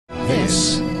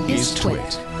This is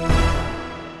Twit.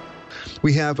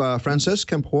 We have Francesc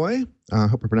Campoy. I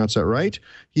hope I pronounced that right.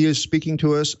 He is speaking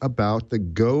to us about the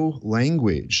Go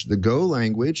language. The Go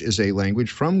language is a language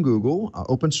from Google,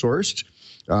 open sourced.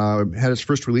 Had its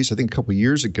first release, I think, a couple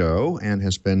years ago, and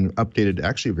has been updated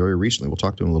actually very recently. We'll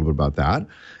talk to him a little bit about that.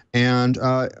 And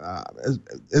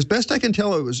as best I can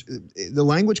tell, the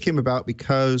language came about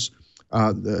because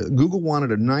Google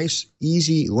wanted a nice,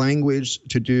 easy language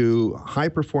to do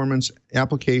high-performance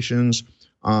applications,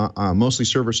 mostly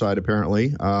server-side, apparently.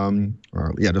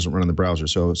 It doesn't run in the browser,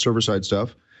 so server-side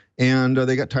stuff. And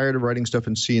they got tired of writing stuff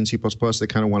in C and C++. They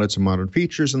kind of wanted some modern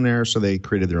features in there, so they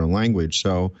created their own language.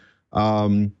 So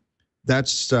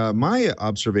that's my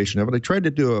observation of it. I tried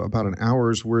to do about an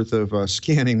hour's worth of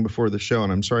scanning before the show,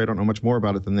 and I'm sorry I don't know much more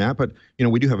about it than that. But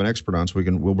we do have an expert on, so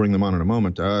we'll bring them on in a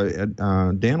moment.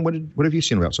 Dan, what have you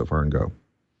seen about so far in Go?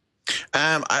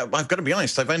 I've got to be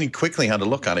honest, I've only quickly had a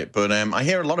look at it, but I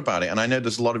hear a lot about it, and I know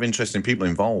there's a lot of interesting people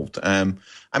involved. I'm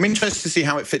interested to see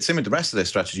how it fits in with the rest of their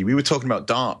strategy. We were talking about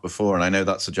Dart before, and I know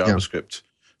that's a JavaScript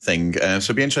thing. So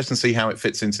it'd be interesting to see how it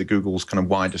fits into Google's kind of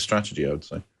wider strategy, I would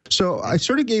say. So I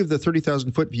sort of gave the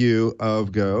 30,000-foot view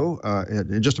of Go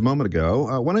just a moment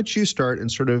ago. Why don't you start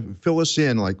and sort of fill us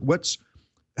in? Like,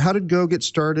 how did Go get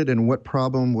started, and what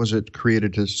problem was it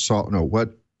created to solve? No,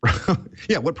 what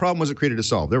problem was it created to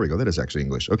solve? There we go. That is actually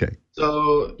English. Okay.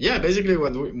 So basically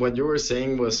what you were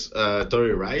saying was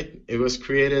totally right. It was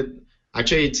created.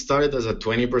 Actually, it started as a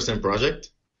 20%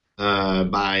 project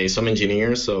by some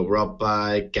engineers. So Rob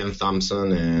Pike, Ken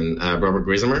Thompson, and Robert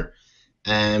Grismer.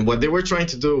 And what they were trying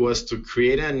to do was to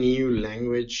create a new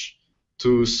language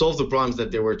to solve the problems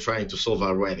that they were trying to solve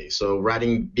already. So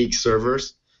writing big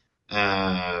servers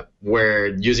where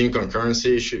using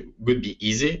concurrency would be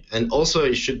easy, and also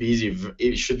it should be easy.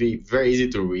 It should be very easy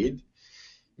to read,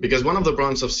 because one of the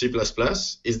problems of C++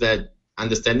 is that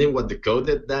understanding what the code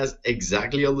that does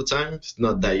exactly all the time is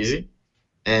not that easy.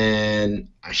 And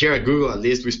here at Google, at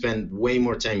least, we spend way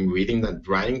more time reading than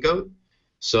writing code.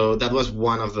 So that was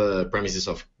one of the premises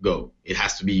of Go. It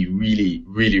has to be really,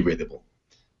 really readable.